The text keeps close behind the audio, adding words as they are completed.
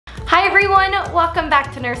Hi everyone, welcome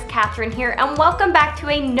back to Nurse Katherine here, and welcome back to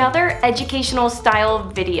another educational style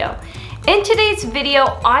video. In today's video,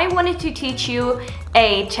 I wanted to teach you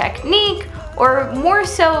a technique, or more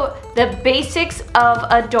so the basics of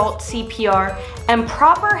adult CPR and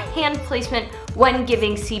proper hand placement when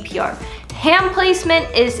giving CPR. Hand placement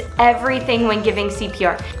is everything when giving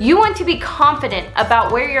CPR. You want to be confident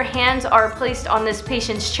about where your hands are placed on this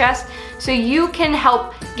patient's chest so you can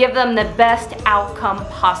help give them the best outcome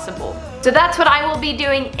possible. So that's what I will be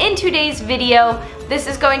doing in today's video. This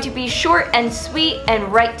is going to be short and sweet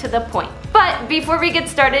and right to the point. But before we get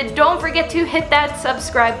started, don't forget to hit that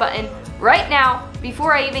subscribe button right now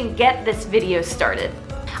before I even get this video started.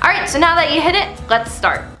 Alright, so now that you hit it, let's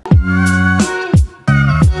start.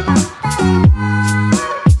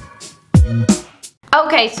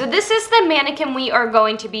 Okay, so this is the mannequin we are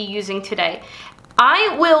going to be using today.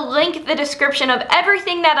 I will link the description of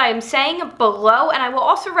everything that I'm saying below, and I will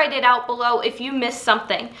also write it out below if you missed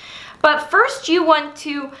something. But first you want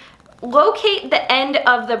to locate the end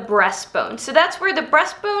of the breastbone. So that's where the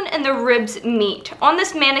breastbone and the ribs meet. On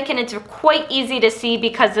this mannequin, it's quite easy to see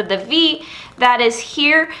because of the V that is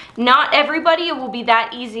here. Not everybody will be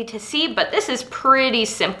that easy to see, but this is pretty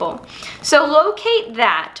simple. So locate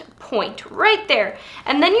that point right there,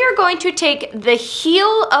 and then you're going to take the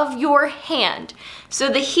heel of your hand. So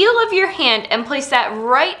the heel of your hand, and place that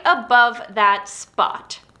right above that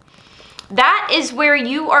spot. That is where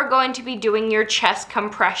you are going to be doing your chest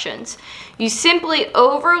compressions. You simply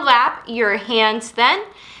overlap your hands then,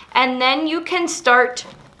 and then you can start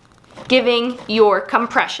giving your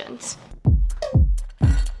compressions.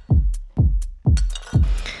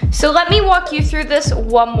 So let me walk you through this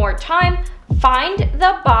one more time. Find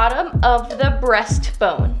the bottom of the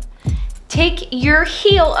breastbone. Take your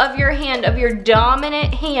heel of your hand, of your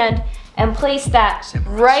dominant hand, and place that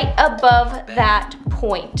right above that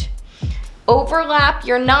point. Overlap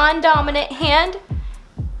your non-dominant hand,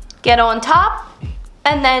 get on top,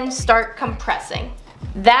 and then start compressing.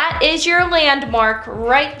 That is your landmark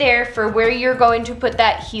right there for where you're going to put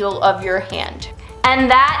that heel of your hand.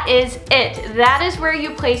 And that is it. That is where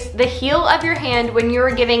you place the heel of your hand when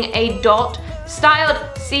you're giving adult-styled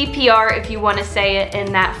CPR, if you want to say it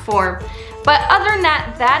in that form. But other than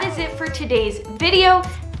that, that is it for today's video.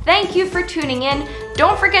 Thank you for tuning in.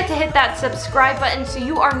 Don't forget to hit that subscribe button so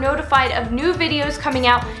you are notified of new videos coming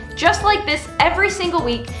out just like this every single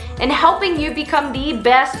week and helping you become the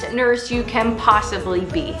best nurse you can possibly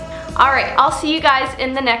be. Alright, I'll see you guys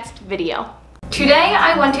in the next video. Today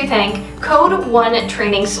I want to thank Code 1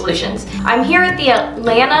 Training Solutions. I'm here at the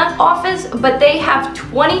Atlanta office, but they have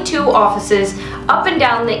 22 offices up and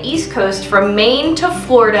down the East Coast from Maine to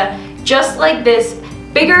Florida, just like this.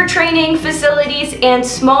 Bigger training facilities and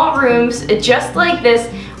small rooms just like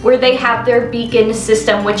this where they have their beacon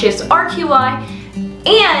system, which is RQI,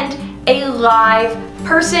 and a live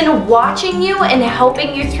person watching you and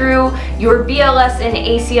helping you through your BLS and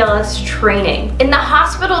ACLS training. In the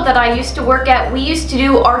hospital that I used to work at, we used to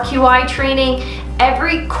do RQI training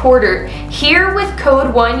every quarter. Here with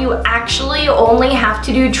Code 1, you actually only have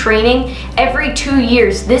to do training every 2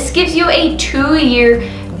 years. This gives you a 2-year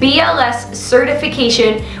BLS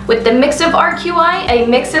certification with the mix of RQI, a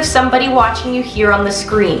mix of somebody watching you here on the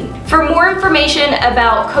screen. For more information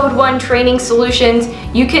about Code 1 Training Solutions,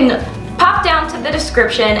 you can pop down to the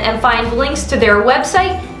description and find links to their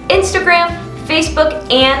website, Instagram,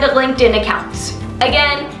 Facebook, and LinkedIn accounts.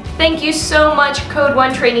 Again, thank you so much, Code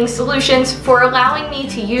 1 Training Solutions, for allowing me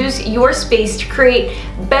to use your space to create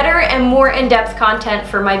better and more in-depth content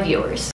for my viewers.